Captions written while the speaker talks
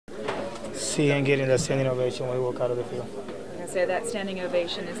see him getting that standing ovation when he walked out of the field. Say that standing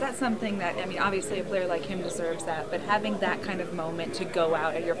ovation, is that something that, I mean, obviously a player like him deserves that, but having that kind of moment to go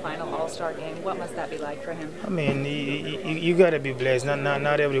out at your final All-Star game, what must that be like for him? I mean, you got to be blessed.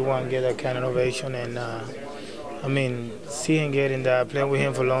 Not everyone get that kind of ovation, and I mean, see him getting that, playing with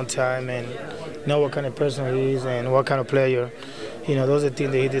him for a long time, and know what kind of person he is and what kind of player. You know, those are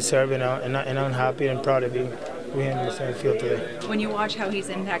things that he deserves, and I'm happy and proud to be with him in the same field today. When you watch how he's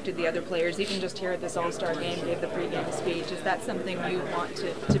impacted the other players, even just here at this All-Star game, gave the pregame speech, is that something you want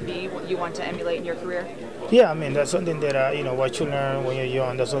to be, what you want to emulate in your career? Yeah, I mean, that's something that, you know, what you learn when you're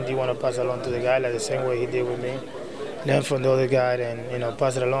young, that's something you want to pass along to the guy, like the same way he did with me. Learn from the other guy and, you know,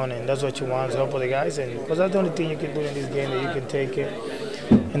 pass it along, and that's what you want, to help with the guys, and because that's the only thing you can do in this game, that you can take it,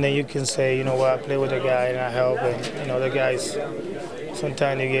 and then you can say, you know what, I play with the guy and I help, and, you know, the guys,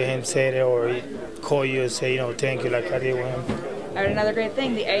 sometimes you get him say it or he call you and say, you know, thank you, like I did with him. All right, another great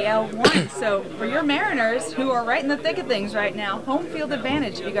thing, the AL won. So for your Mariners, who are right in the thick of things right now, home field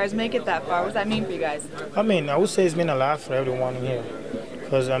advantage, if you guys make it that far, what does that mean for you guys? I mean, I would say it's been a lot for everyone in here,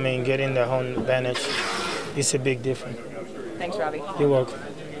 because, I mean, getting the home advantage is a big difference. Thanks, Robbie. You're welcome.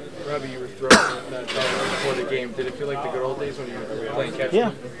 Robbie, you were throwing that before the game. Did it feel like the good old days when you were playing catch?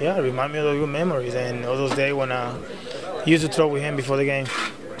 Yeah, it reminds me of those good memories and all those days when I used to throw with him before the game.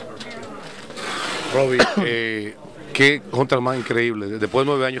 Robbie, qué contra más increíble. Después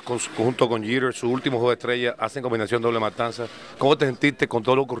de 9 años junto con Jeter, su último juego de estrella, hacen combinación doble matanza. ¿Cómo te sentiste con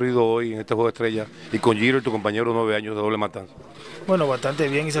todo lo ocurrido hoy en este juego de estrella y con Jeter, tu compañero, 9 años de doble matanza? Bueno, bastante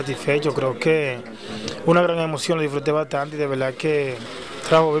bien y satisfecho. Creo que una gran emoción, lo disfruté bastante y de verdad que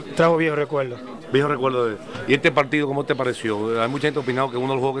trajo viejos recuerdos. Viejo recuerdo de él. ¿Y este partido cómo te pareció? Hay mucha gente opinando que es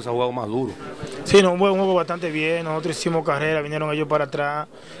uno de los juegos que se ha jugado más duro. Sí, no, un juego bastante bien. Nosotros hicimos carrera, vinieron ellos para atrás,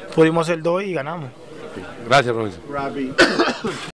 pudimos hacer 2 y ganamos. Gracias, profesor.